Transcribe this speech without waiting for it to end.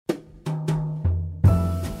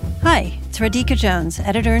Radhika Jones,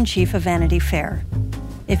 editor-in-chief of Vanity Fair.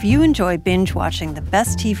 If you enjoy binge-watching the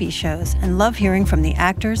best TV shows and love hearing from the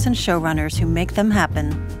actors and showrunners who make them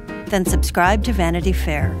happen, then subscribe to Vanity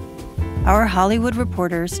Fair. Our Hollywood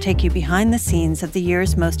reporters take you behind the scenes of the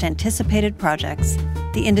year's most anticipated projects,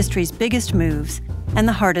 the industry's biggest moves, and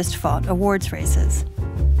the hardest-fought awards races.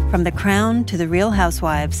 From The Crown to The Real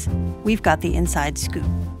Housewives, we've got the inside scoop.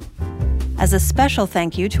 As a special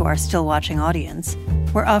thank you to our still-watching audience,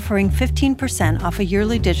 we're offering 15% off a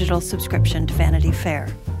yearly digital subscription to Vanity Fair.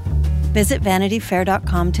 Visit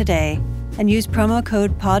vanityfair.com today and use promo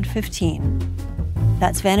code POD15.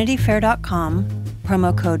 That's vanityfair.com,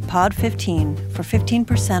 promo code POD15 for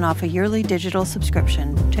 15% off a yearly digital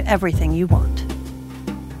subscription to everything you want.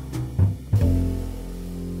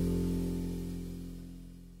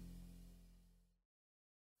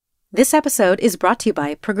 This episode is brought to you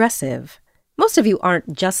by Progressive. Most of you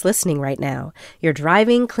aren't just listening right now. You're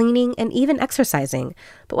driving, cleaning, and even exercising.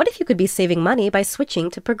 But what if you could be saving money by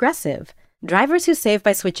switching to Progressive? Drivers who save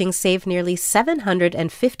by switching save nearly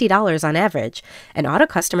 $750 on average, and auto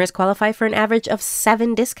customers qualify for an average of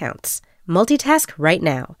 7 discounts. Multitask right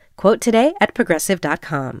now. Quote today at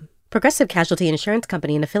Progressive.com. Progressive Casualty Insurance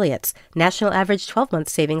Company and Affiliates. National average 12-month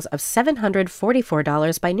savings of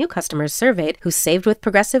 $744 by new customers surveyed who saved with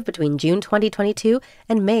Progressive between June 2022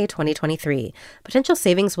 and May 2023. Potential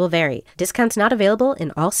savings will vary. Discounts not available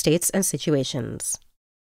in all states and situations.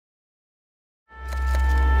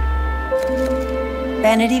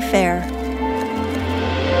 Vanity Fair.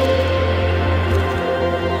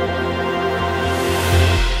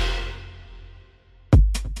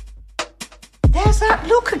 There's that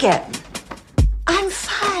look again. I'm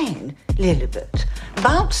fine, Lilibet.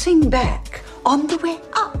 Bouncing back on the way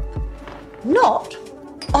up, not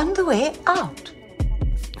on the way out.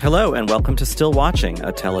 Hello, and welcome to Still Watching,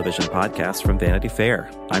 a television podcast from Vanity Fair.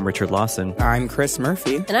 I'm Richard Lawson. I'm Chris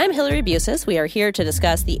Murphy. And I'm Hillary Busis. We are here to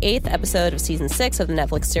discuss the 8th episode of Season 6 of the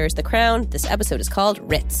Netflix series The Crown. This episode is called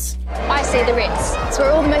Ritz. I say the Ritz. It's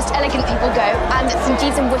where all the most elegant people go, and it's St.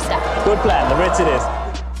 Jeeves and Worcester. Good plan. The Ritz it is.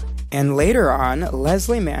 And later on,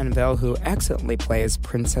 Lesley Manville, who excellently plays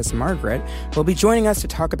Princess Margaret, will be joining us to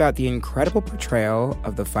talk about the incredible portrayal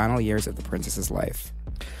of the final years of the princess's life.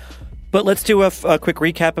 But let's do a quick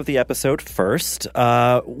recap of the episode first.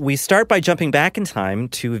 We start by jumping back in time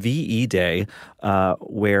to VE Day,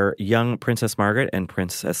 where young Princess Margaret and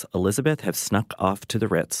Princess Elizabeth have snuck off to the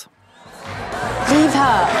Ritz. Leave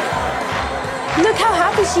her. Look how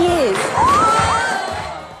happy she is.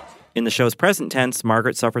 In the show's present tense,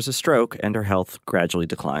 Margaret suffers a stroke and her health gradually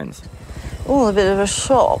declines. All a bit of a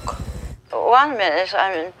shock. 1 minute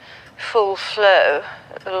I'm in full flow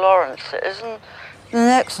at the Lawrences, and the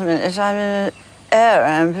next minute I'm in an air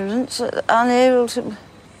ambulance, unable to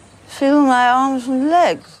feel my arms and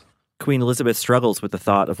legs. Queen Elizabeth struggles with the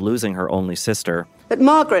thought of losing her only sister. But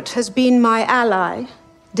Margaret has been my ally,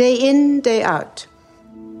 day in, day out.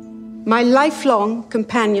 My lifelong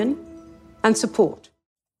companion and support.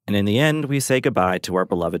 And in the end, we say goodbye to our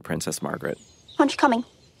beloved Princess Margaret. Aren't you coming?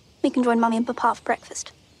 We can join Mummy and Papa for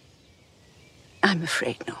breakfast. I'm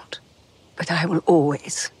afraid not, but I will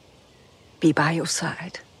always be by your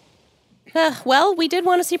side. Well, we did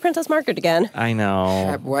want to see Princess Margaret again. I know.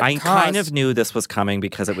 At what I cost? kind of knew this was coming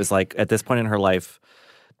because it was like, at this point in her life,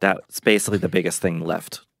 that's basically the biggest thing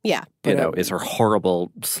left. Yeah. You know, is her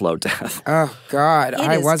horrible slow death. Oh, God.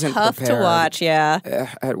 I wasn't tough prepared. to watch, yeah.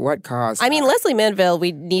 At what cost? I mean, Lesley Manville,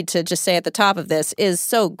 we need to just say at the top of this, is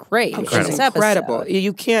so great. Incredible. This Incredible. episode.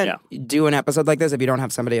 You can't do an episode like this if you don't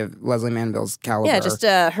have somebody of Lesley Manville's caliber. Yeah, just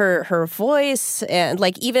her voice and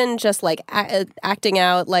like even just like acting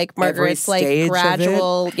out like Margaret's like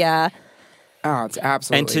gradual, yeah. Oh, it's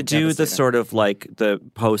absolutely And to do the sort of like the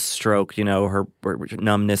post-stroke, you know, her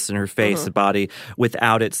numbness in her face, the body,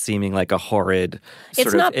 without it seeming like a horrid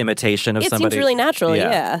sort of imitation of somebody. It seems really natural,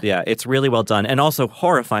 yeah. Yeah, it's really well done. And also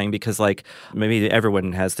horrifying because like maybe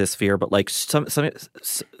everyone has this fear, but like some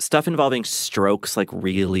stuff involving strokes like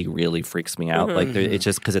really, really freaks me out. Like it's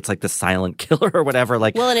just because it's like the silent killer or whatever.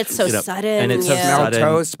 Like, well, and it's so sudden. And it's so smell sudden.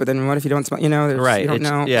 toast, but then what if you don't smell, you know, right. You don't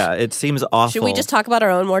know. Yeah, it seems awful. Should we just talk about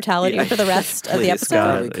our own mortality for the rest of the episode?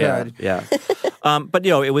 God, We could. Yeah. But,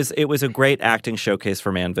 you know, it was a great acting showcase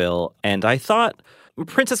for Manville. And I thought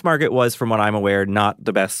Princess Margaret was, from what I'm aware, not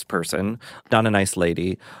the best person, not a nice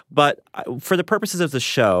lady. But for the purposes of the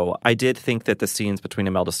show, I did think that the scenes between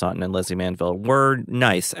Imelda Staunton and Lesley Manville were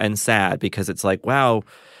nice and sad because it's like, wow,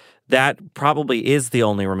 that probably is the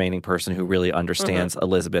only remaining person who really understands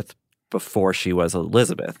Elizabeth before she was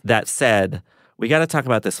Elizabeth. That said, we got to talk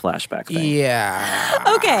about this flashback thing.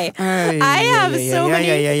 Yeah. Okay. I have so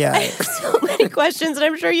many questions, and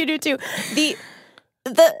I'm sure you do too. The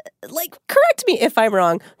correct me if I'm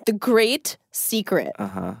wrong. The great secret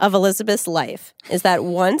of Elizabeth's life is that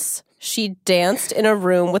once she danced in a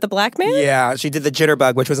room with a black man. Yeah, she did the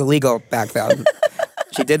jitterbug, which was illegal back then.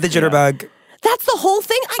 She did the jitterbug. That's the whole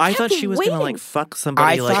thing. I thought she was going to fuck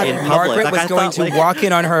somebody in public. Margaret was going to walk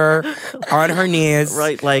in on her knees.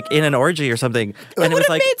 Right, like in an orgy or something. And it was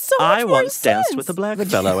like, I once danced with a black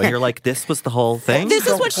fellow. And you're like, this was the whole thing? This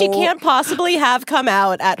is what she can't possibly have come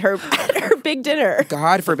out at her big dinner.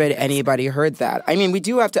 God forbid anybody heard that. I mean, we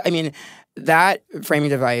do have to, that framing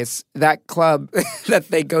device, that club that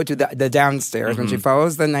they go to, the downstairs, when she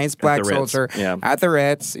follows the nice black soldier at the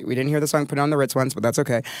Ritz. We didn't hear the song put on the Ritz once, but that's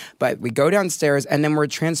okay. But we go downstairs, and then we're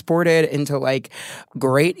transported into, like,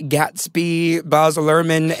 Great Gatsby, Baz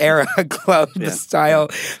Luhrmann era club style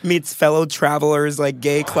meets fellow travelers, like,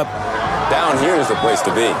 gay club. Down here is the place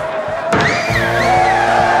to be. And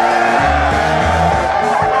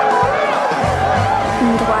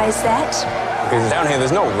why is that? Because down here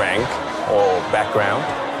there's no rank or background,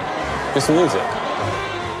 just music.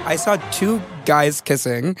 I saw two guys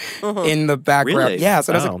kissing in the background. Really? Yeah,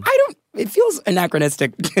 so I was like, it feels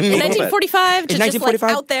anachronistic to me. In 1945, just like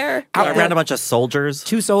out there. Around a bunch of soldiers.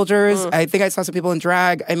 Two soldiers. I think I saw some people in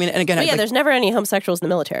drag. I mean, and again, there's never any homosexuals in the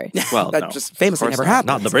military. Well, that just famously never happened.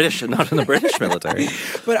 Not in the British military.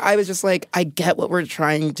 But I was just like, I get what we're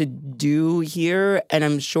trying to do here, and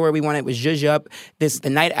I'm sure we want it with zhuzh up the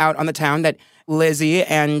night out on the town that Lizzie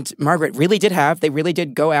and Margaret really did have. They really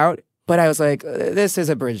did go out. But I was like, this is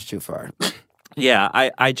a bridge too far. Yeah,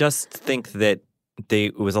 I just think that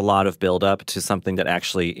it was a lot of build-up to something that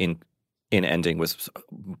actually in ending was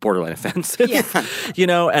borderline offensive. Yeah.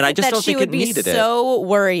 And I just don't think it needed it. She would be so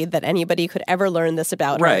worried that anybody could ever learn this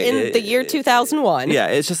about her in the year 2001. Yeah,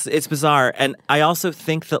 it's bizarre. And I also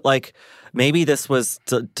think that, like, maybe this was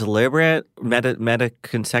deliberate,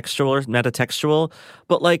 metatextual,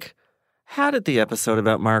 but, like, how did the episode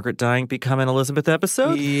about Margaret dying become an Elizabeth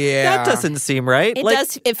episode? Yeah. That doesn't seem right. It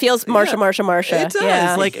does. It feels Marsha. It does.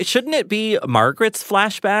 Yeah. Like, shouldn't it be Margaret's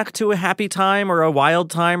flashback to a happy time or a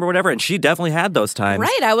wild time or whatever? And she definitely had those times.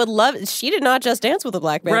 Right. I would love... She did not just dance with a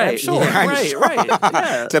black man, right. I'm sure. Yeah, right.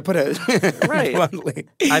 Yeah. To put it bluntly.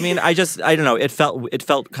 I mean, I don't know. It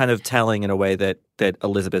felt kind of telling in a way that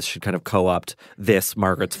Elizabeth should kind of co-opt this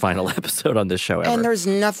Margaret's final episode on this show ever. And there's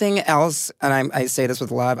nothing else, and I say this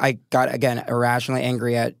with love, I got, again, irrationally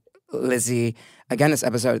angry at Lizzie. Again, this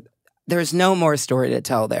episode, there's no more story to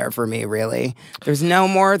tell there for me, really. There's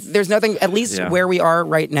nothing, at least where we are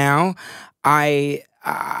right now, I'm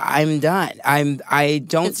done. I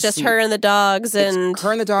don't. It's just her and the dogs, and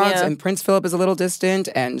and Prince Philip is a little distant,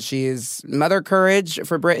 and she's Mother Courage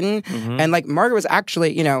for Britain, and like Margaret was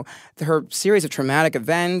actually, her series of traumatic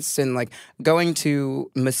events, and like going to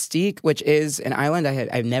Mystique, which is an island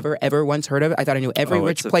I've never ever once heard of. I thought I knew every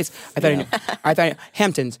rich place. I thought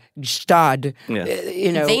Hamptons, Gstaad. Yeah.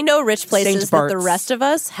 They know rich places that the rest of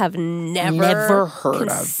us have never heard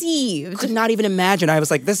conceived. Could not even imagine. I was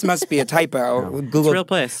like, this must be a typo. Google. Real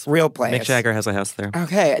place. Mick Jagger has a house there.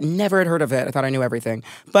 Okay. Never had heard of it. I thought I knew everything.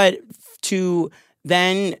 But to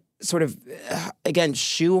then sort of, again,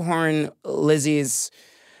 shoehorn Lizzie's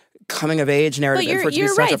coming of age narrative and for it to be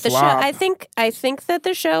such a flop. I think that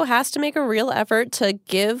the show has to make a real effort to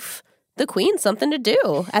give the Queen something to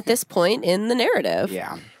do at this point in the narrative.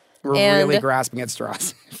 Yeah. We're really grasping at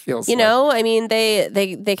straws. It feels I mean,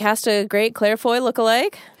 they cast a great Claire Foy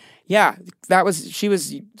lookalike. Yeah, she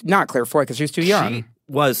was not Claire Foy because she was too young. She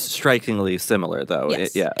was strikingly similar, though.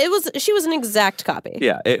 Yes. She was an exact copy.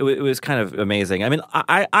 Yeah, it was kind of amazing. I mean,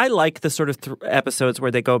 I like the sort of episodes where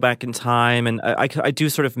they go back in time, and I do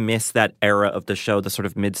sort of miss that era of the show, the sort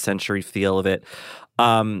of mid-century feel of it.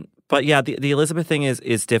 But yeah, the Elizabeth thing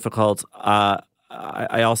is difficult.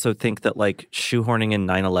 I also think that, like, shoehorning in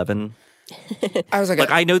 9/11. I was like,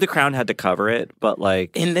 I know the Crown had to cover it, but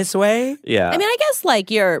like in this way, yeah. I mean, I guess like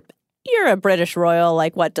you're a British royal.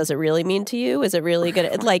 Like, what does it really mean to you? Is it really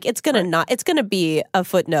gonna like it's gonna be a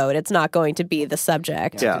footnote. It's not going to be the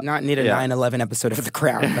subject. Yeah, did not need a 9/11 episode of The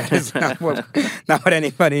Crown. That is not what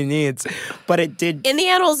anybody needs. But it did in the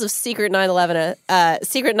annals of secret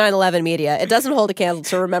 9/11 media. It doesn't hold a candle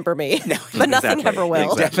to Remember Me, but nothing ever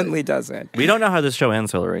will. It definitely doesn't. We don't know how this show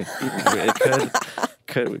ends, Hillary.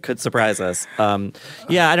 It could surprise us.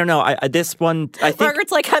 Yeah, I don't know. This one, I think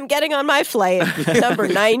Margaret's like, I'm getting on my flight, number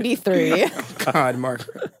 93. Oh, God,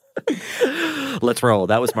 Margaret. Let's roll.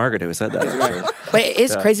 That was Margaret who said that. But it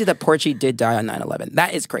is crazy that Porchy did die on 9/11.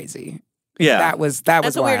 That is crazy. Yeah, that was a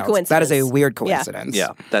wild. Weird coincidence. That is a weird coincidence. Yeah,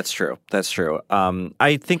 that's true.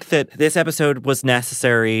 I think that this episode was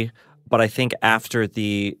necessary, but I think after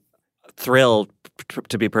the thrill,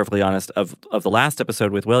 to be perfectly honest, of the last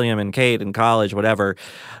episode with William and Kate in college, whatever.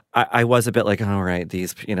 I was a bit like, all right,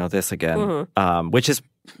 these, this again, which is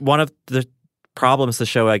one of the problems the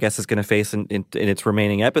show, I guess, is going to face in its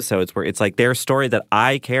remaining episodes, where it's like their story that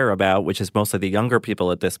I care about, which is mostly the younger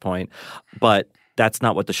people at this point, but that's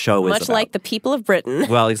not what the show is about. Much like the people of Britain.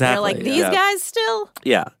 Well, exactly. They're like, these guys still?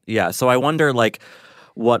 Yeah. So I wonder,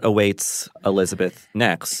 what awaits Elizabeth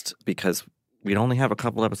next, because we'd only have a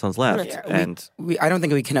couple episodes left. Yeah, and I don't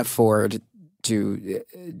think we can afford to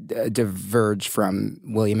diverge from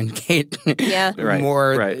William and Kate. Yeah.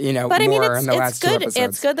 More, right. But more in the last good. two episodes.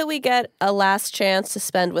 It's good that we get a last chance to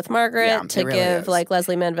spend with Margaret, to really give, is.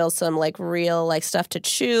 Lesley Manville some, real, stuff to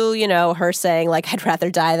chew. Her saying, I'd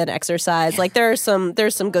rather die than exercise. There's some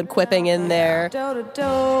good quipping in there.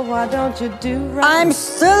 Why don't you do right? I'm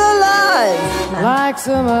still alive! Like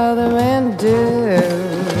some other men do.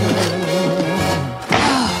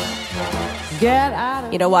 Get out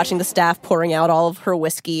of Watching the staff pouring out all of her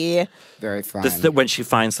whiskey. Very fun. When she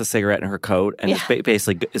finds the cigarette in her coat and is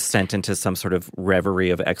basically is sent into some sort of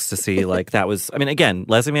reverie of ecstasy. That was, again,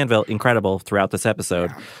 Lesley Manville, incredible throughout this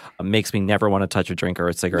episode. Makes me never want to touch a drink or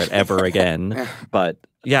a cigarette ever again. But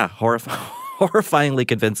yeah, horrifyingly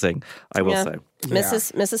convincing, I will say.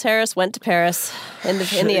 Mrs. Harris went to Paris in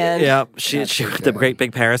the end. Yeah, she the great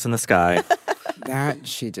big Paris in the sky. That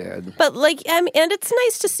she did. But and it's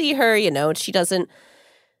nice to see her, she doesn't,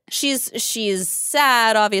 she's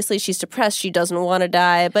sad, obviously she's depressed, she doesn't want to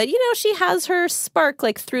die, but she has her spark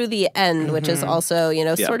through the end, which is also,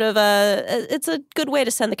 sort of it's a good way to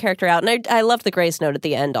send the character out. And I love the grace note at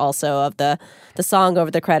the end also of the song over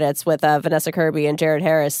the credits with Vanessa Kirby and Jared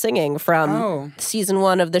Harris singing from season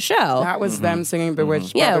 1 of the show. That was them singing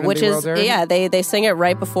Bewitched. Yeah, which is, they sing it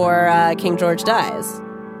right before King George dies.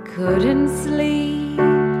 Couldn't sleep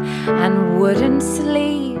and wouldn't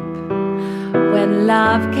sleep when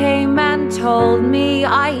love came and told me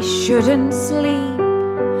I shouldn't sleep.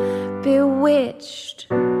 Bewitched,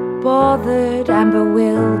 bothered and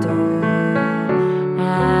bewildered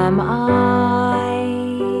am I.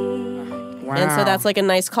 Wow. And so that's a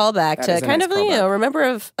nice callback to kind of,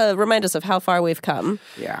 remind us of how far we've come.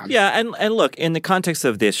 Yeah. Yeah, and look, in the context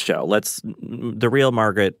of this show, the real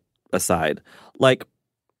Margaret aside,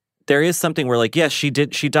 there is something where, yes, she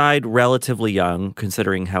died relatively young,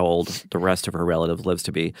 considering how old the rest of her relatives lives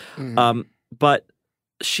to be. But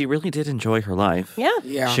she really did enjoy her life.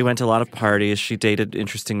 Yeah. She went to a lot of parties. She dated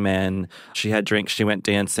interesting men. She had drinks. She went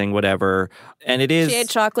dancing, whatever. And it is. She ate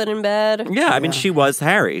chocolate in bed. Yeah, she was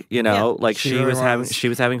Harry. She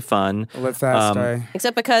was having fun. Live fast,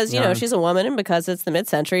 except because she's a woman, and because it's the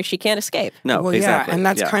mid-century, she can't escape. No, well, exactly. Yeah, and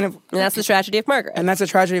that's and that's the tragedy of Margaret. And that's the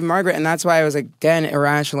tragedy of Margaret, and that's why I was again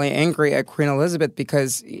irrationally angry at Queen Elizabeth,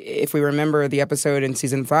 because if we remember the episode in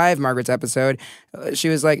season 5, Margaret's episode, she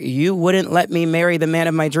was like, "You wouldn't let me marry the man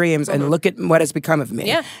of my dreams, and look at what has become of me."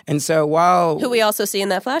 Yeah. And so who we also see in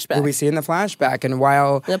that flashback, and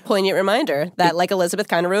while the poignant reminder that Elizabeth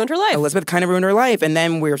kind of ruined her life. And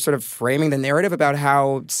then we're sort of framing the narrative about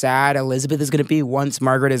how sad Elizabeth is going to be once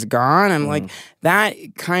Margaret is gone. I'm that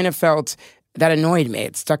kind of felt. That annoyed me.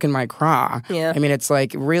 It stuck in my craw. Yeah. It's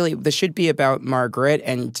really, this should be about Margaret,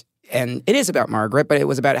 and it is about Margaret, but it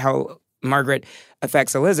was about how Margaret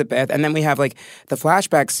affects Elizabeth. And then we have the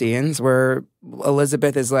flashback scenes where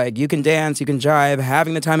Elizabeth is like, you can dance, you can jive,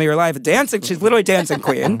 having the time of your life, dancing. She's literally dancing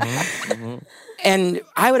queen. And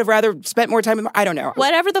I would have rather spent more time. I don't know.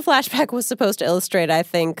 Whatever the flashback was supposed to illustrate, I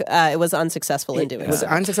think it was unsuccessful in doing so. It was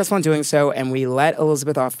unsuccessful in doing so, and we let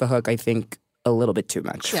Elizabeth off the hook, I think, a little bit too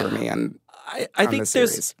much for me. I think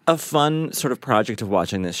there's a fun sort of project of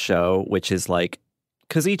watching this show, which is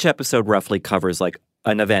because each episode roughly covers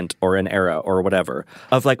an event or an era or whatever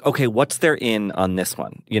of okay, what's there in on this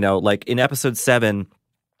one? In episode 7,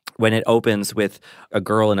 when it opens with a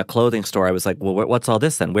girl in a clothing store, I was like, well, what's all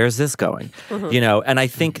this then? Where's this going? And I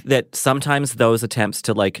think that sometimes those attempts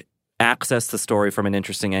to access the story from an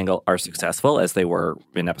interesting angle are successful, as they were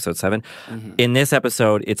in episode 7. In this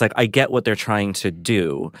episode, it's I get what they're trying to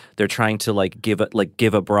do. They're trying to give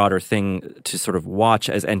a broader thing to sort of watch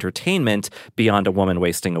as entertainment beyond a woman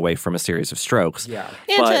wasting away from a series of strokes. Yeah.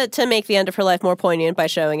 And to make the end of her life more poignant by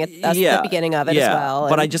showing us the beginning of it as well.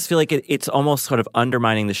 But I just feel it's almost sort of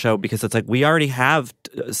undermining the show, because it's we already have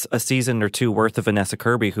a season or two worth of Vanessa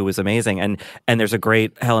Kirby, who was amazing, and there's a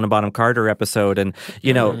great Helena Bonham Carter episode, and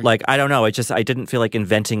you know, like I don't know, I didn't feel like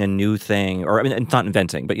inventing a new thing, or I mean, not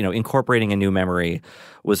inventing, but you know, incorporating a new memory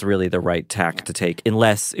was really the right tack to take,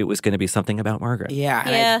 unless it was going to be something about Margaret.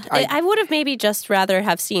 Yeah. I would have maybe just rather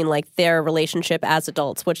have seen like their relationship as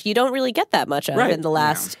adults, which you don't really get that much of in the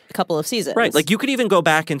last couple of seasons. Right. Like you could even go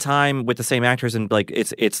back in time with the same actors and like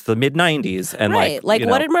it's the mid 90s and like you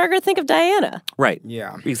know, what did Margaret think of Diana? Right.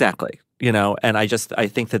 Yeah. Exactly. You know, and I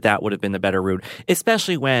think that would have been the better route,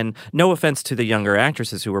 especially when, no offense to the younger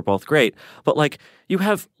actresses who were both great, but like you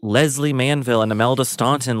have Lesley Manville and Imelda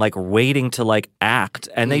Staunton like waiting to like act,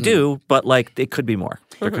 and they do, but like it could be more.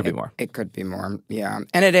 There could be more. It could be more, yeah.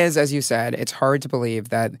 And it is, as you said, it's hard to believe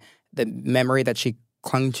that the memory that she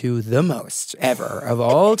clung to the most ever of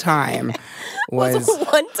all time was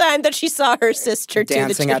one time that she saw her sister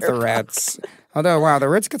dancing at the Ritz. Although, wow, the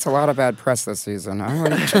Ritz gets a lot of bad press this season.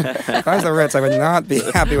 If I was the Ritz, I would not be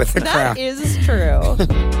happy with the crown. That is true.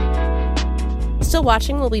 Still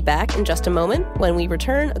watching, we'll be back in just a moment when we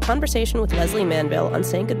return a conversation with Lesley Manville on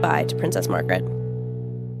saying goodbye to Princess Margaret.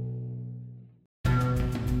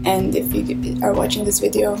 And if you are watching this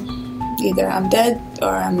video, either I'm dead or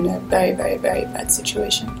I'm in a very, very, very bad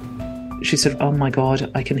situation. She said, oh my God,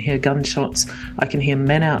 I can hear gunshots. I can hear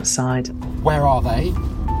men outside. Where are they?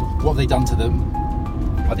 What have they done to them?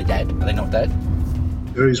 Are they dead? Are they not dead?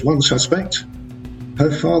 There is one suspect,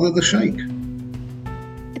 her father, the Sheikh.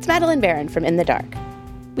 It's Madeline Barron from In the Dark.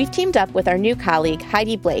 We've teamed up with our new colleague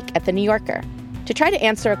Heidi Blake at The New Yorker to try to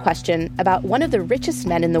answer a question about one of the richest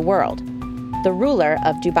men in the world, the ruler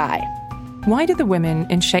of Dubai. Why do the women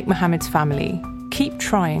in Sheikh Mohammed's family keep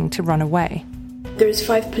trying to run away? There's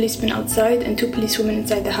 5 policemen outside and 2 policewomen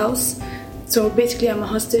inside the house. So basically I'm a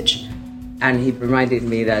hostage. And he reminded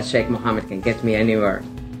me that Sheikh Mohammed can get me anywhere.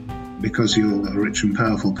 Because you're a rich and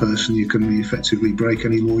powerful person, you can effectively break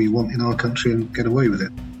any law you want in our country and get away with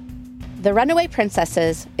it. The Runaway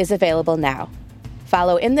Princesses is available now.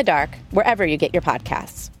 Follow In the Dark wherever you get your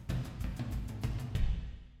podcasts.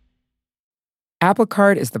 Apple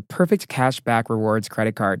Card is the perfect cashback rewards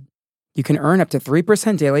credit card. You can earn up to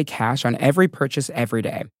 3% daily cash on every purchase every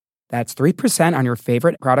day. That's 3% on your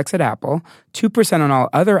favorite products at Apple, 2% on all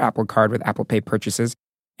other Apple Card with Apple Pay purchases,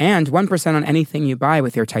 and 1% on anything you buy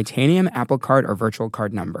with your titanium Apple Card or virtual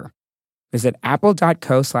card number. Visit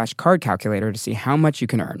apple.co/card calculator to see how much you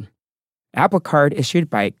can earn. Apple Card issued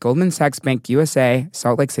by Goldman Sachs Bank USA,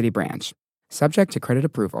 Salt Lake City branch. Subject to credit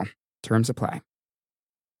approval. Terms apply.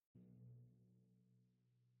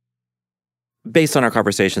 Based on our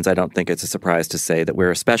conversations, I don't think it's a surprise to say that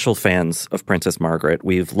we're special fans of Princess Margaret.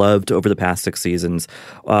 We've loved over the past 6 seasons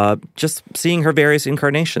just seeing her various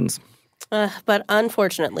incarnations. But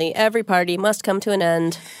unfortunately, every party must come to an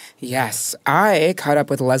end. Yes, I caught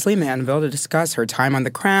up with Lesley Manville to discuss her time on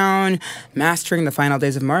the crown, mastering the final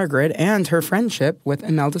days of Margaret, and her friendship with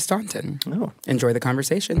Imelda Staunton. Oh. Enjoy the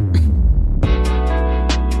conversation.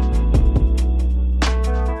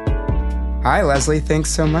 Hi, Lesley. Thanks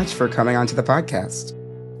so much for coming onto the podcast.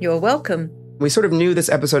 You're welcome. We sort of knew this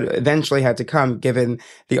episode eventually had to come, given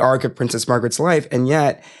the arc of Princess Margaret's life, and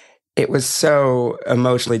yet it was so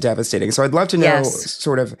emotionally devastating. So I'd love to know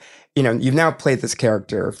sort of, you know, you've now played this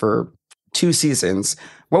character for 2 seasons.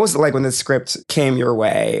 What was it like when the script came your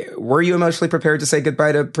way? Were you emotionally prepared to say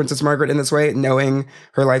goodbye to Princess Margaret in this way, knowing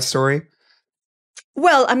her life story?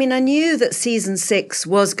 Well, I mean, I knew that season 6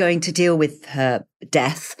 was going to deal with her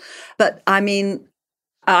death, but I mean,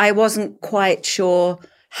 I wasn't quite sure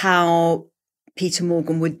how Peter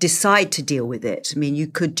Morgan would decide to deal with it. I mean, you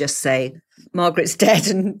could just say, Margaret's dead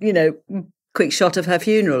and, you know, quick shot of her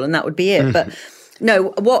funeral and that would be it. But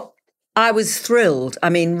no, what I was thrilled, I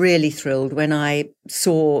mean, really thrilled when I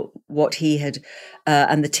saw what he had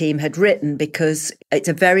and the team had written, because it's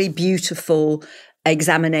a very beautiful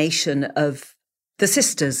examination of the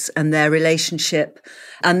sisters and their relationship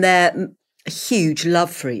and their huge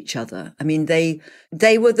love for each other. I mean, they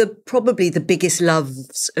were probably the biggest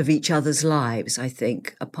loves of each other's lives, I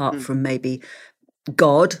think, apart from maybe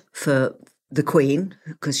God for the Queen,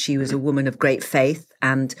 because she was a woman of great faith.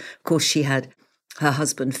 And of course, she had her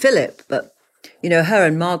husband, Philip. But, you know, her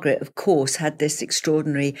and Margaret, of course, had this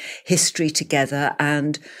extraordinary history together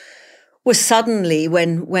and were suddenly,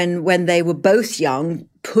 when they were both young,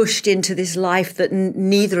 pushed into this life that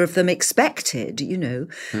neither of them expected, you know.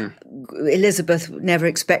 Elizabeth never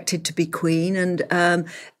expected to be queen, and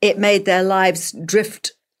it made their lives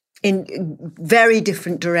drift in very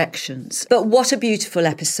different directions. But what a beautiful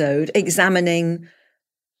episode, examining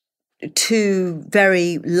 2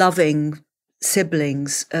 very loving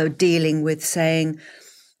siblings dealing with saying,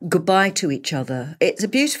 goodbye to each other. It's a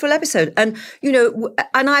beautiful episode. And,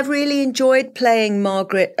 and I've really enjoyed playing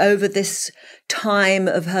Margaret over this time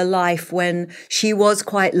of her life when she was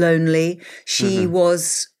quite lonely. She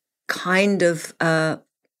was kind of,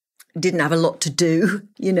 didn't have a lot to do.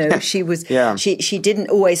 She was, she didn't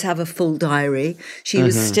always have a full diary. She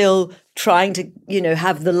was still trying to,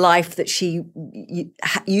 have the life that she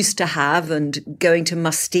used to have and going to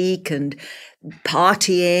Mustique and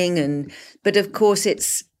partying. But of course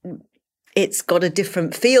it's got a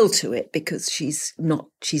different feel to it because she's not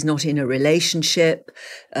in a relationship.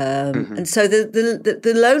 And so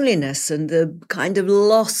the loneliness and the kind of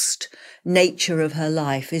lost nature of her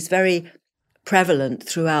life is very prevalent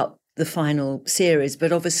throughout the final series,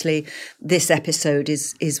 but obviously this episode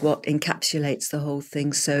is what encapsulates the whole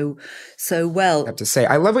thing so well. I have to say,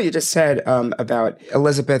 I love what you just said about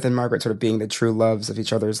Elizabeth and Margaret sort of being the true loves of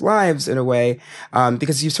each other's lives in a way,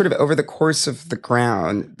 because you sort of, over the course of The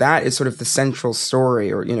Crown, that is sort of the central story,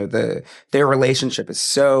 or, their relationship is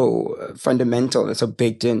so fundamental and it's so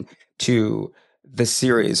baked in to the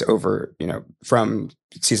series over, from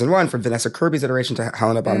season 1, from Vanessa Kirby's iteration to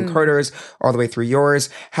Helena Bonham Carter's, all the way through yours.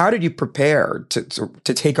 How did you prepare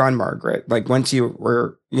to take on Margaret? Like once you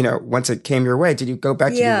were, once it came your way, did you go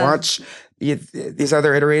back? Did you watch these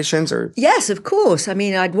other iterations? Or yes, of course. I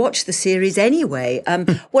mean, I'd watched the series anyway.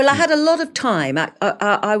 Well, I had a lot of time.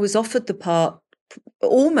 I was offered the part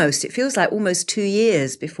it feels like almost 2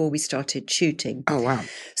 years before we started shooting. Oh, wow.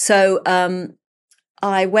 So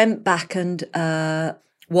I went back and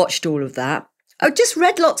watched all of that. I just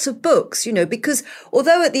read lots of books, because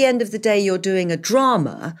although at the end of the day you're doing a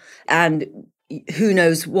drama and who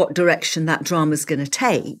knows what direction that drama's going to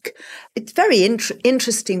take, it's very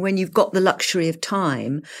interesting when you've got the luxury of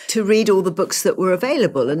time to read all the books that were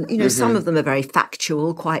available. And, some of them are very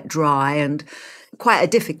factual, quite dry and quite a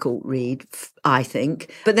difficult read, I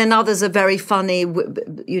think. But then others are very funny,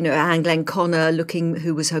 Anne Glenconner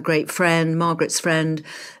who was her great friend, Margaret's friend,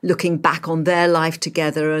 looking back on their life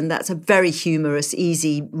together. And that's a very humorous,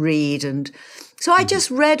 easy read. And so I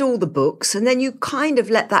just read all the books, and then you kind of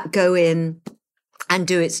let that go in and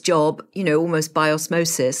do its job, almost by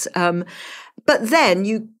osmosis. But then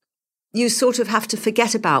you sort of have to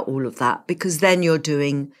forget about all of that, because then you're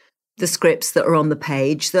doing the scripts that are on the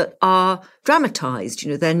page that are dramatized.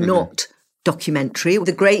 They're not documentary.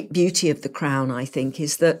 The great beauty of The Crown, I think,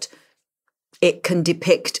 is that it can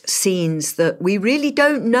depict scenes that we really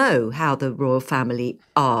don't know how the royal family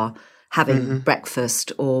are having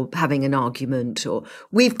breakfast or having an argument, or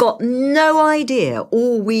we've got no idea.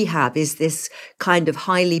 All we have is this kind of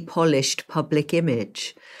highly polished public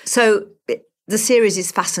image. So the series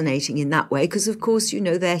is fascinating in that way because, of course,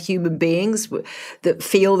 they're human beings that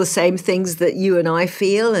feel the same things that you and I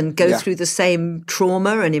feel and go through the same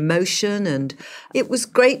trauma and emotion. And it was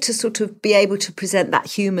great to sort of be able to present that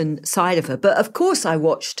human side of her. But, of course, I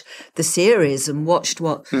watched the series and watched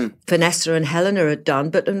what Vanessa and Helena had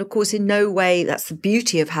done. And, of course, in no way, that's the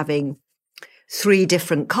beauty of having 3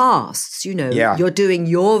 different casts. You're doing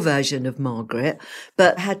your version of Margaret,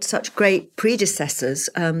 but had such great predecessors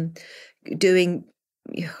doing,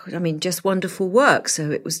 just wonderful work.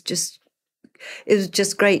 So it was just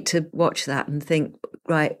great to watch that and think,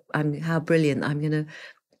 right, how brilliant, I'm going to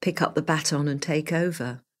pick up the baton and take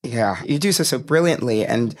over. Yeah, you do so brilliantly.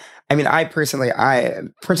 And I mean,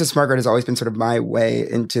 Princess Margaret has always been sort of my way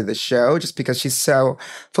into the show, just because she's so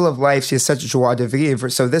full of life. She has such joie de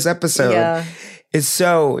vivre. So this episode is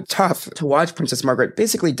so tough to watch Princess Margaret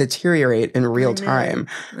basically deteriorate in real time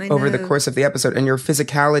over the course of the episode. And your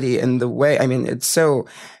physicality and the way, it's so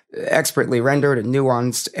expertly rendered and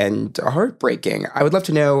nuanced and heartbreaking. I would love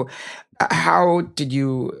to know, how did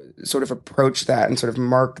you sort of approach that and sort of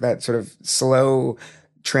mark that sort of slow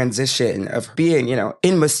transition of being,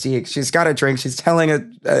 in Mustique? She's got a drink. She's telling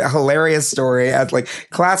a hilarious story as like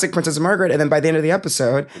classic Princess Margaret. And then by the end of the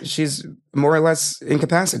episode, she's more or less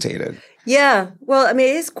incapacitated. Yeah. Well,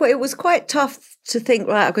 it was quite tough to think,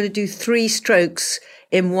 right, I've got to do 3 strokes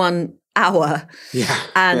in 1 hour. Yeah.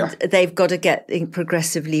 And they've got to get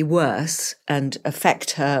progressively worse and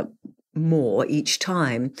affect her more each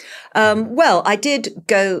time. Well, I did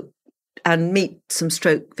go and meet some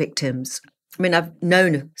stroke victims. I've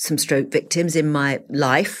known some stroke victims in my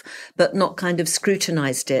life, but not kind of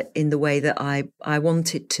scrutinized it in the way that I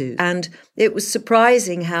wanted to. And it was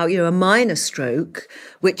surprising how, a minor stroke,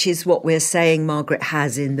 which is what we're saying Margaret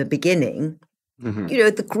has in the beginning,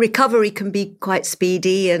 the recovery can be quite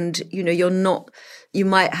speedy, and, you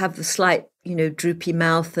might have the slight, droopy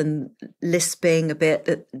mouth and lisping a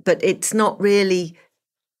bit, but it's not really,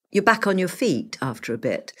 you're back on your feet after a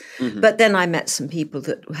bit. But then I met some people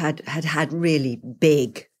that had really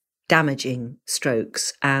big damaging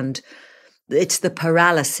strokes, and it's the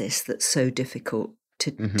paralysis that's so difficult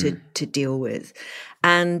to deal with.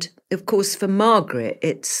 And of course, for Margaret,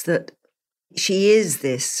 it's that she is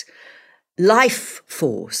this life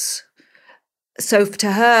force. So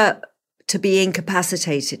to her, to be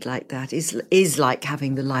incapacitated like that is like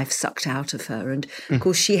having the life sucked out of her. And of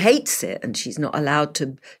course, she hates it, and she's not allowed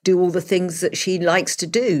to do all the things that she likes to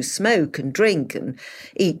do, smoke and drink and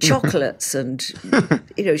eat chocolates. And,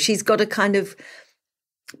 she's got to kind of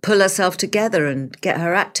pull herself together and get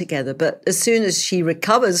her act together. But as soon as she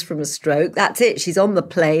recovers from a stroke, that's it. She's on the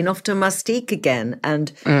plane off to Mustique again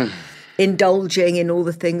and indulging in all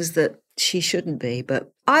the things that she shouldn't be.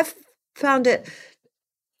 But I've found it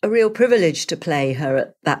a real privilege to play her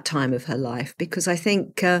at that time of her life, because I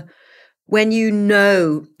think when you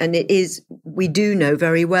know, and we do know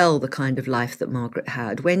very well the kind of life that Margaret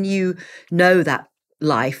had, when you know that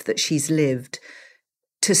life that she's lived,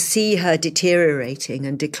 to see her deteriorating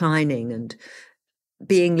and declining and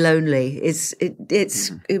being lonely it's a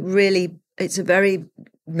very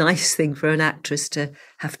nice thing for an actress to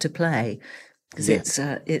have to play, because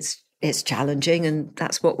it's challenging, and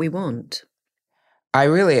that's what we want. I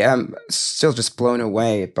really am still just blown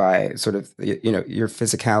away by sort of, your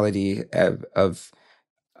physicality of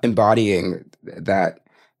embodying that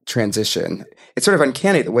transition. It's sort of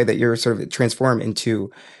uncanny the way that you're sort of transformed into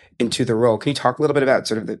the role. Can you talk a little bit about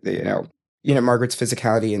sort of the Margaret's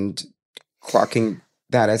physicality and clocking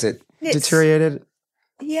that as it deteriorated?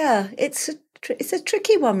 Yeah, it's a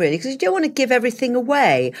tricky one, really, because you don't want to give everything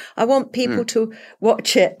away. I want people to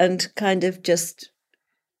watch it and kind of just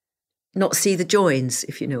not see the joins,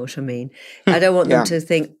 if you know what I mean. I don't want them to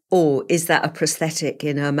think, oh, is that a prosthetic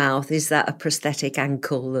in her mouth? Is that a prosthetic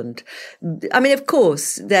ankle? And I mean, of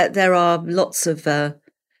course, there are lots of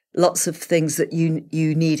things that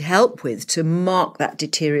you need help with to mark that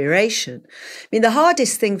deterioration. I mean, the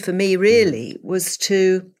hardest thing for me really was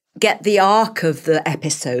to get the arc of the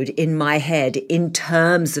episode in my head in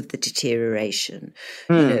terms of the deterioration.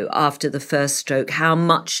 After the first stroke, how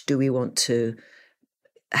much do we want to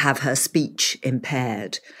have her speech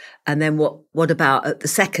impaired? And then what about at the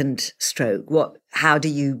second stroke? How do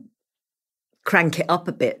you crank it up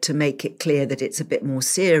a bit to make it clear that it's a bit more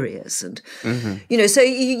serious? And so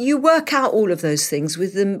you work out all of those things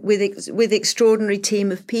with extraordinary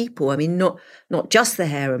team of people. I mean, not just the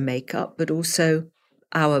hair and makeup, but also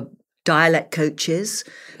our dialect coaches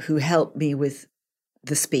who help me with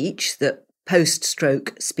the speech, that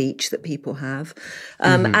post-stroke speech that people have,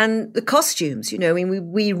 and the costumes. I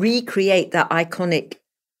mean, we recreate that iconic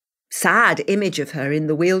sad image of her in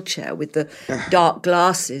the wheelchair with the dark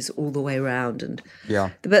glasses all the way around. And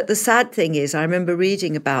but the sad thing is, I remember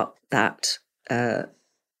reading about that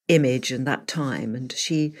image and that time, and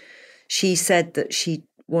she said that she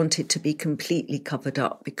wanted to be completely covered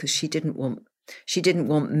up because she didn't want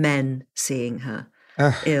men seeing her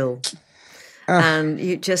ill. And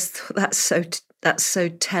that's so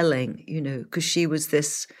telling, because she was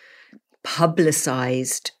this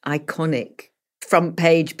publicized, iconic front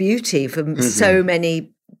page beauty for so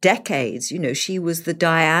many decades. She was the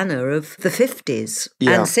Diana of the 50s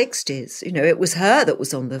and 60s. It was her that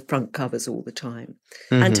was on the front covers all the time.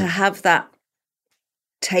 And to have that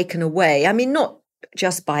taken away, I mean, not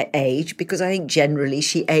just by age, because I think generally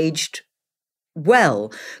she aged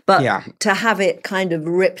well, but to have it kind of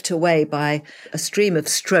ripped away by a stream of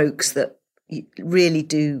strokes that really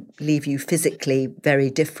do leave you physically very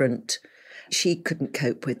different, she couldn't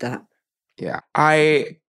cope with that. Yeah.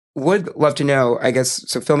 I would love to know, I guess,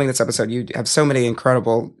 so filming this episode, you have so many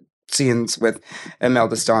incredible scenes with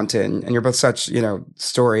Imelda Staunton, and you're both such,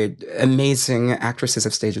 storied, amazing actresses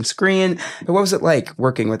of stage and screen. But what was it like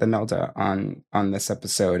working with Imelda on this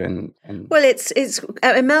episode? And well, it's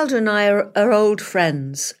Imelda and I are old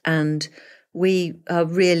friends, and we are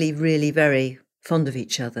really, really very fond of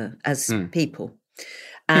each other as people.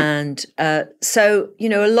 And so,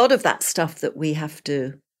 a lot of that stuff that we have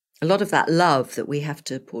to, a lot of that love that we have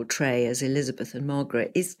to portray as Elizabeth and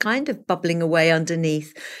Margaret is kind of bubbling away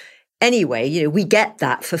underneath. Anyway, we get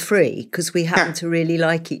that for free because we happen to really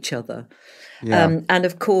like each other. And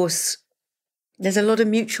of course, there's a lot of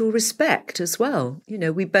mutual respect as well.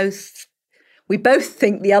 We both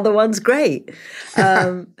think the other one's great.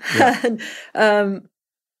 And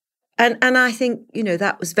I think,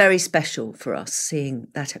 that was very special for us, seeing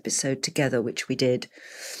that episode together, which we did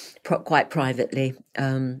quite privately.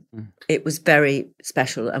 It was very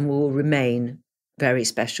special and will remain very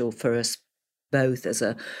special for us both as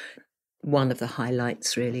one of the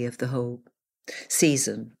highlights, really, of the whole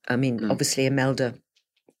season. I mean, obviously, Imelda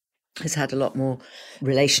has had a lot more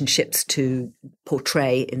relationships to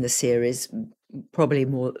portray in the series, probably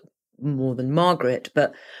more than Margaret.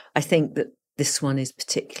 But I think that this one is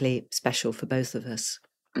particularly special for both of us.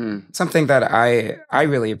 Something that I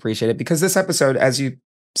really appreciated, because this episode, as you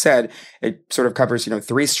said, it sort of covers,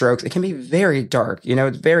 3 strokes. It can be very dark,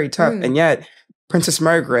 it's very tough. And yet Princess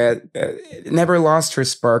Margaret never lost her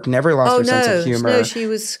spark, never lost her sense of humor. No, she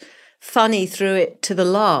was funny through it to the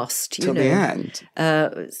last, till the end.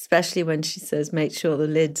 Especially when she says, make sure the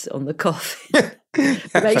lid's on the coffin.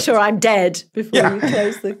 Make sure I'm dead before you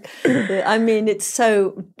close the... I mean, it's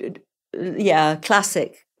so,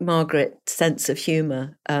 classic Margaret sense of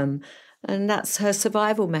humour. And that's her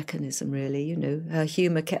survival mechanism, really. Her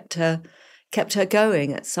humour kept her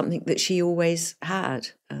going. It's something that she always had.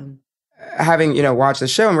 Having, watched the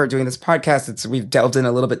show and we're doing this podcast, we've delved in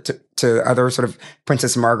a little bit to other sort of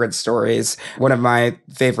Princess Margaret stories. One of my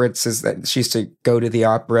favorites is that she used to go to the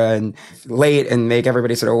opera and late and make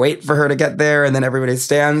everybody sort of wait for her to get there. And then everybody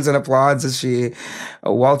stands and applauds as she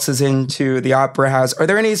waltzes into the opera house. Are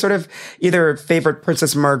there any sort of either favorite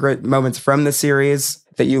Princess Margaret moments from the series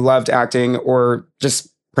that you loved acting, or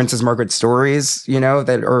just Princess Margaret stories,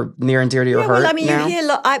 that are near and dear to your heart? Well, I mean, now? You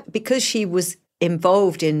hear because she was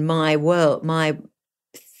involved in my world, my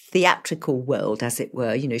theatrical world, as it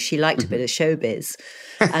were. She liked a bit of showbiz,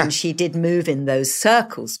 and she did move in those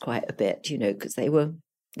circles quite a bit, because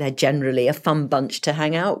they're generally a fun bunch to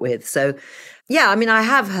hang out with. So, yeah, I mean, I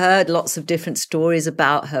have heard lots of different stories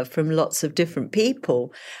about her from lots of different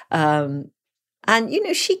people, and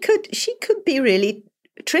she could be really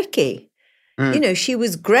tricky. She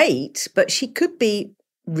was great, but she could be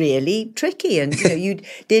really tricky. And you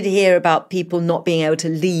did hear about people not being able to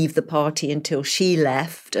leave the party until she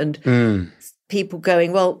left, and people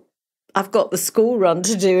going, well, I've got the school run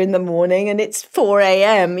to do in the morning and it's 4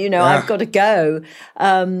 a.m, I've got to go.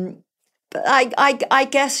 But I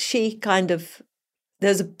guess she kind of,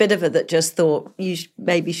 there's a bit of her that just thought, you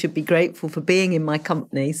maybe should be grateful for being in my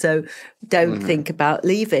company, so don't think about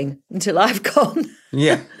leaving until I've gone.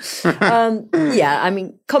 Yeah. I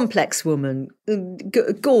mean, complex woman,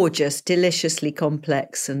 gorgeous, deliciously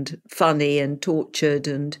complex and funny and tortured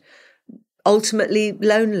and ultimately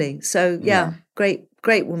lonely. So,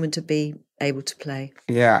 great woman to be able to play.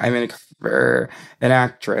 Yeah, I mean, for an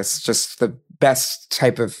actress, just the best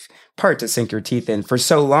type of part to sink your teeth in for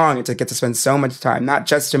so long, and to get to spend so much time, not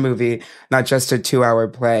just a movie, not just a 2-hour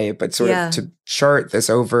play, but sort of to chart this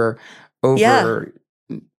over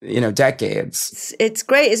decades. It's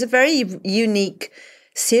great. It's a very unique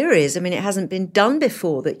series. I mean, it hasn't been done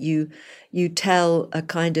before, that you tell a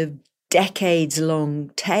kind of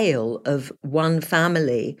decades-long tale of one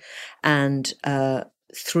family and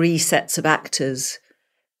 3 sets of actors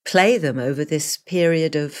play them over this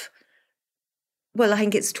period of, well, I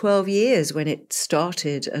think it's 12 years when it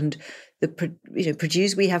started, and we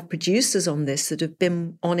have producers on this that have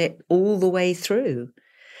been on it all the way through,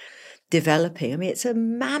 developing. I mean, it's a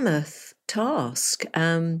mammoth task,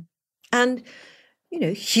 and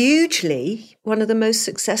hugely one of the most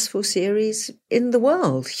successful series in the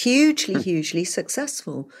world. Hugely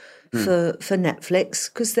successful for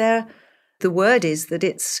Netflix, because the word is that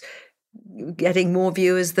it's getting more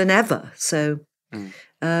viewers than ever. So.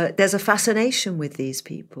 There's a fascination with these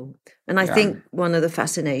people. And I think one of the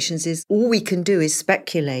fascinations is all we can do is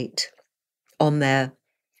speculate on their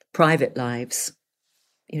private lives,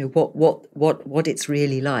 what it's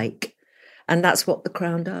really like. And that's what The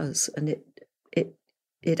Crown does. And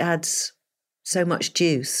it adds so much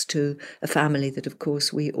juice to a family that, of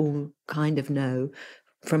course, we all kind of know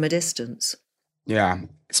from a distance. Yeah.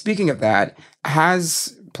 Speaking of that,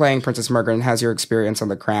 has playing Princess Margaret and has your experience on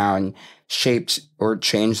The Crown shaped or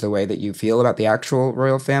changed the way that you feel about the actual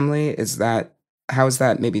royal family? How has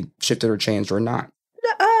that maybe shifted or changed or not?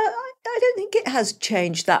 I don't think it has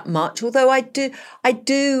changed that much, although I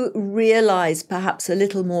do realise perhaps a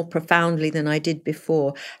little more profoundly than I did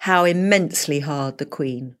before how immensely hard the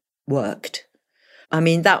Queen worked. I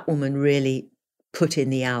mean, that woman really put in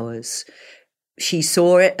the hours. She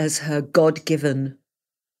saw it as her God-given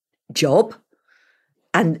job,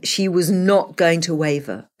 and she was not going to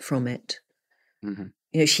waver from it.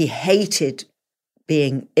 Mm-hmm. She hated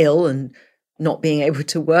being ill and not being able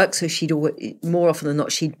to work, so more often than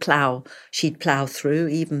not she'd plough through,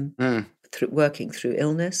 even through working through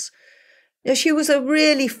illness. She was a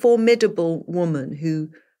really formidable woman who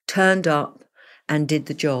turned up and did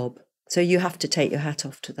the job. So you have to take your hat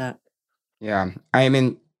off to that. Yeah, I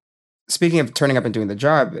mean, speaking of turning up and doing the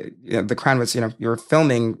job, The Crown was, you were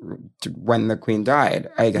filming when the Queen died.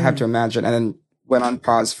 I have to imagine, and then went on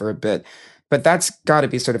pause for a bit. But that's got to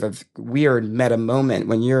be sort of a weird meta moment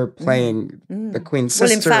when you're playing the Queen's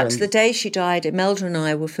sister. Well, in fact, the day she died, Imelda and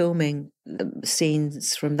I were filming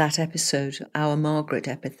scenes from that episode, our Margaret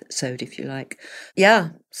episode, if you like. Yeah.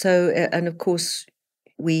 So, and of course,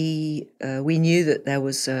 we knew that there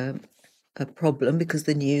was a problem because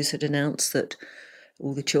the news had announced that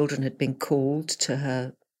all the children had been called to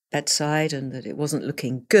her bedside and that it wasn't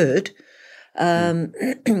looking good.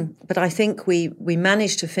 But I think we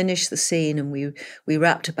managed to finish the scene and we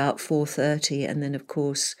wrapped about 4:30, and then of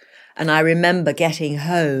course, and I remember getting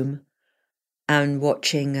home and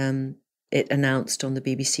watching it announced on the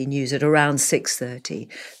BBC News at around 6:30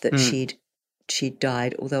 that she'd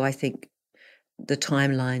died. Although I think the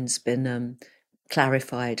timeline's been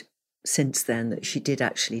clarified since then that she did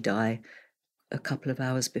actually die a couple of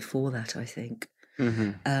hours before that, I think.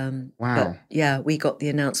 Wow. But yeah, we got the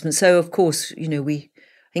announcement. So of course, I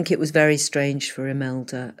think it was very strange for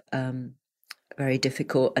Imelda, very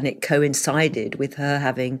difficult, and it coincided with her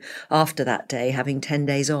after that day, having 10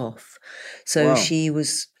 days off. So she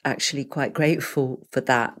was actually quite grateful for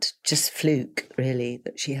that, just fluke really,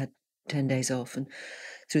 that she had 10 days off and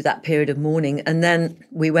through that period of mourning. And then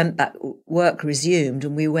we went back, work resumed,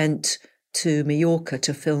 and we went to Mallorca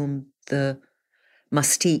to film the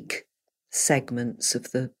Mustique segments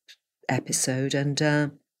of the episode, and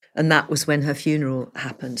that was when her funeral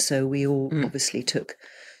happened. So we all obviously took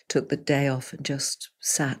the day off and just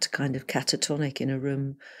sat kind of catatonic in a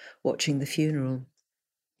room watching the funeral.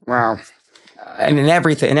 Wow. And in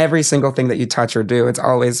every single thing that you touch or do, it's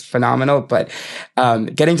always phenomenal. But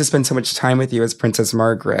getting to spend so much time with you as Princess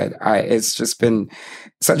Margaret, it's just been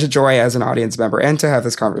such a joy as an audience member and to have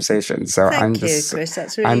this conversation. So Thank you, Chris.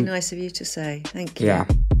 That's really nice of you to say. Thank you. Yeah.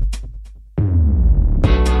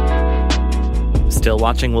 Still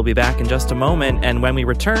watching, we'll be back in just a moment. And when we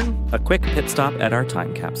return, a quick pit stop at our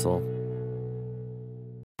time capsule.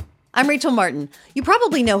 I'm Rachel Martin. You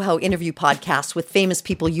probably know how interview podcasts with famous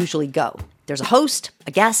people usually go. There's a host,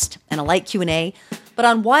 a guest, and a light Q&A. But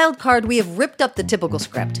on Wildcard, we have ripped up the typical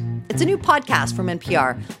script. It's a new podcast from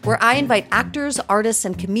NPR where I invite actors, artists,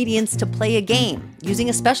 and comedians to play a game using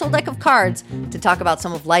a special deck of cards to talk about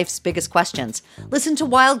some of life's biggest questions. Listen to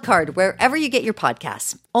Wildcard wherever you get your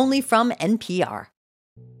podcasts, only from NPR.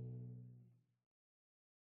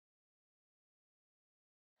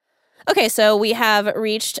 Okay, so we have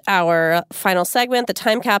reached our final segment, the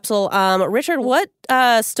time capsule. Richard, what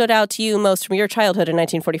stood out to you most from your childhood in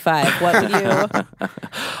 1945? What would you?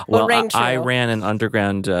 Well, I ran an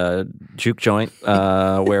underground juke joint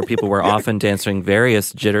where people were often dancing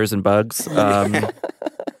various jitters and bugs.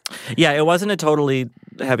 Yeah, it wasn't a totally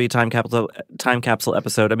heavy time capsule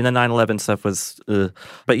episode. I mean, the 9/11 stuff was,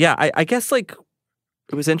 but yeah, I guess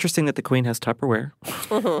it was interesting that the Queen has Tupperware.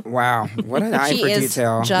 Wow, what an eye for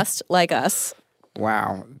detail! Just like us.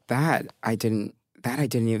 Wow, I didn't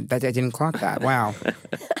clock that. Wow.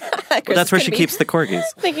 Well, that's where she keeps the corgis.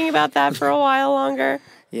 Thinking about that for a while longer.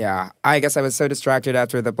 Yeah, I guess I was so distracted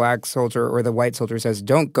after the black soldier or the white soldier says,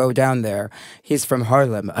 "Don't go down there. He's from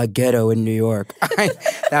Harlem, a ghetto in New York."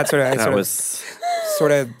 That's what I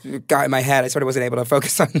sort of got in my head. I sort of wasn't able to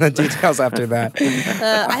focus on the details after that.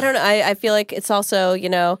 I don't know. I feel like it's also,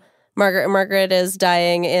 Margaret is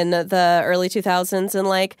dying in the early 2000s,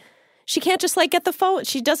 and she can't just get the phone.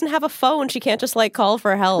 She doesn't have a phone. She can't just call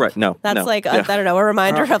for help. Right. No. That's I don't know, a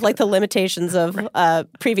reminder of the limitations of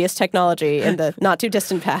previous technology in the not too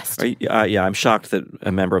distant past. Yeah, I'm shocked that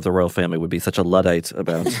a member of the royal family would be such a Luddite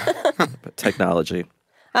about technology.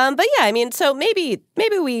 But yeah, I mean, so maybe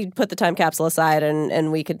we put the time capsule aside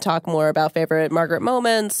and we could talk more about favorite Margaret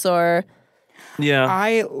moments or. Yeah.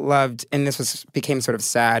 I loved, and this became sort of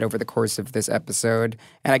sad over the course of this episode,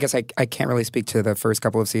 and I guess I can't really speak to the first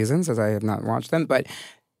couple of seasons as I have not watched them, but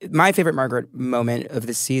my favorite Margaret moment of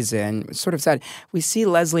the season, sort of sad, we see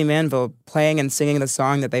Lesley Manville playing and singing the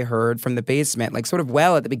song that they heard from the basement, sort of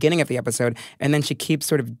at the beginning of the episode, and then she keeps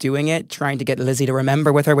sort of doing it, trying to get Lizzie to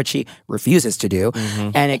remember with her, which she refuses to do,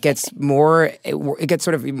 and it gets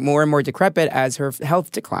sort of more and more decrepit as her health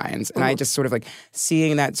declines, and I just sort of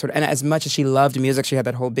seeing that and as much as she loved music, she had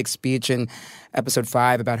that whole big speech in episode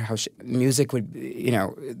 5 about how music would,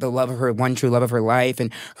 the love of her, one true love of her life,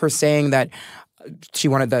 and her saying that she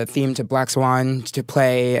wanted the theme to Black Swan to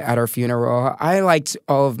play at her funeral. I liked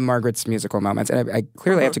all of Margaret's musical moments, and I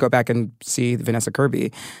clearly have to go back and see Vanessa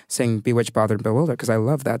Kirby sing Bewitched, Bothered, and Bewildered, because I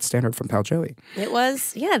love that standard from Pal Joey. It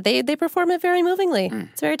was, they perform it very movingly.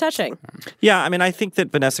 It's very touching. Yeah, I mean, I think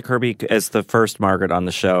that Vanessa Kirby, as the first Margaret on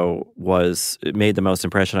the show, made the most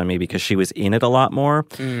impression on me because she was in it a lot more.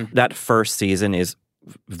 That first season is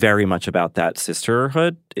very much about that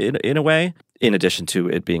sisterhood in a way, in addition to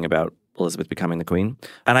it being about Elizabeth becoming the queen.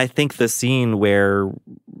 And I think the scene where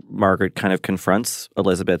Margaret kind of confronts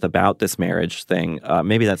Elizabeth about this marriage thing,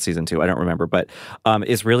 maybe that's season 2, I don't remember, but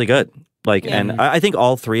is really good. And I think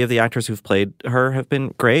all 3 of the actors who've played her have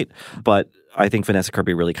been great, but I think Vanessa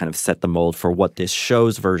Kirby really kind of set the mold for what this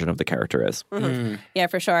show's version of the character is. Mm-hmm. Yeah,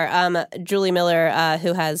 for sure. Julie Miller,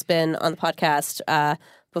 who has been on the podcast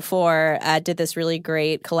before, did this really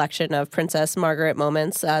great collection of Princess Margaret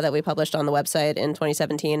moments that we published on the website in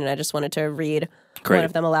 2017, and I just wanted to read one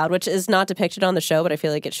of them aloud, which is not depicted on the show, but I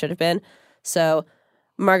feel like it should have been. So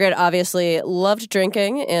Margaret obviously loved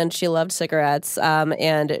drinking and she loved cigarettes,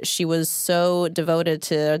 and she was so devoted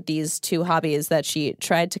to these 2 hobbies that she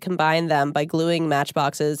tried to combine them by gluing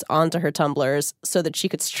matchboxes onto her tumblers so that she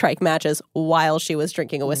could strike matches while she was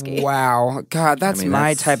drinking a whiskey. Wow. God, that's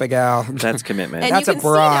my type of gal. That's commitment. And that's you can a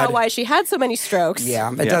broad. see now why she had so many strokes.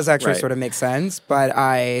 Yeah, it does actually sort of make sense, but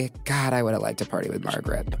I would have liked to party with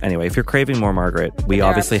Margaret. Anyway, if you're craving more Margaret, we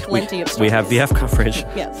obviously we have VF coverage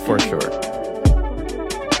for sure.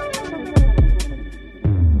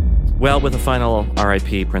 Well, with a final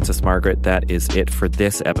RIP Princess Margaret, that is it for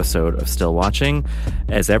this episode of Still Watching.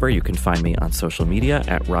 As ever, you can find me on social media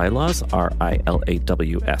at Rylaws,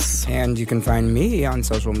 Rilaws. And you can find me on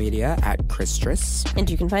social media at Christress. And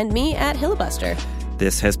you can find me at Hillebuster.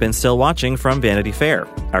 This has been Still Watching from Vanity Fair.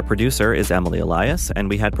 Our producer is Emily Elias, and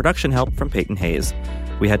we had production help from Peyton Hayes.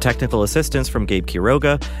 We had technical assistance from Gabe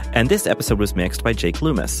Quiroga, and this episode was mixed by Jake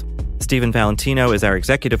Loomis. Stephen Valentino is our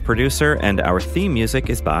executive producer, and our theme music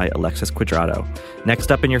is by Alexis Quadrado.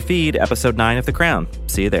 Next up in your feed, episode 9 of The Crown.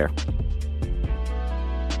 See you there.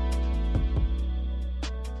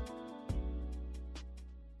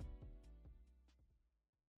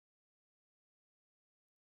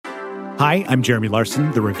 Hi, I'm Jeremy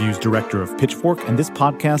Larson, the reviews director of Pitchfork, and this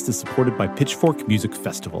podcast is supported by Pitchfork Music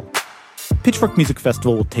Festival. Pitchfork Music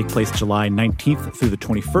Festival will take place July 19th through the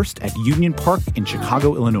 21st at Union Park in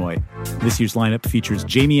Chicago, Illinois. This year's lineup features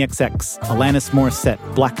Jamie XX, Alanis Morissette,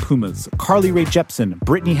 Black Pumas, Carly Rae Jepsen,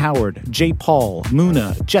 Brittany Howard, J. Paul,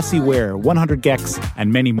 Muna, Jessie Ware, 100 Gex,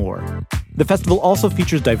 and many more. The festival also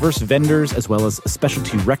features diverse vendors as well as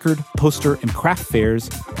specialty record, poster, and craft fairs,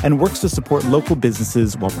 and works to support local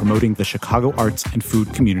businesses while promoting the Chicago arts and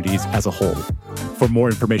food communities as a whole. For more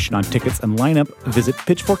information on tickets and lineup, visit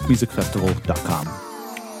pitchforkmusicfestival.com.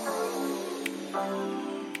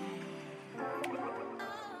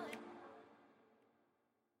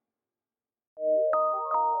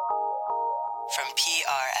 From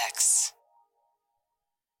PRX.